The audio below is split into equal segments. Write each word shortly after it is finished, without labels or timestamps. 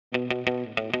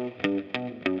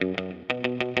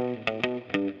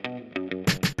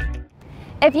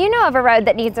If you know of a road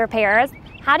that needs repairs,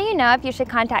 how do you know if you should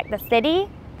contact the city,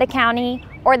 the county,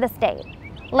 or the state?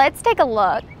 Let's take a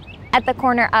look at the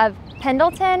corner of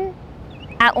Pendleton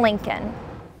at Lincoln.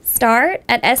 Start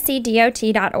at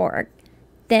scdot.org.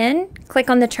 Then click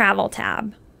on the Travel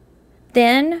tab.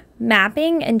 Then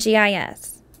Mapping and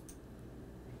GIS.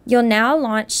 You'll now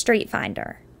launch Street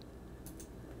Finder.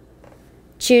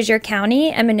 Choose your county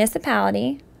and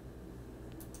municipality.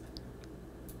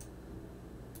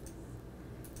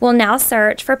 We'll now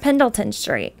search for Pendleton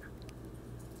Street.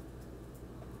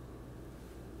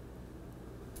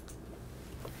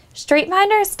 Street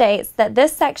Finder states that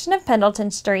this section of Pendleton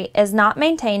Street is not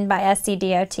maintained by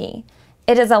SCDOT.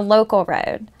 It is a local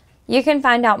road. You can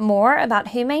find out more about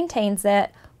who maintains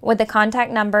it with the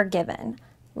contact number given.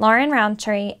 Lauren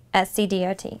Rountree,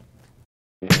 SCDOT.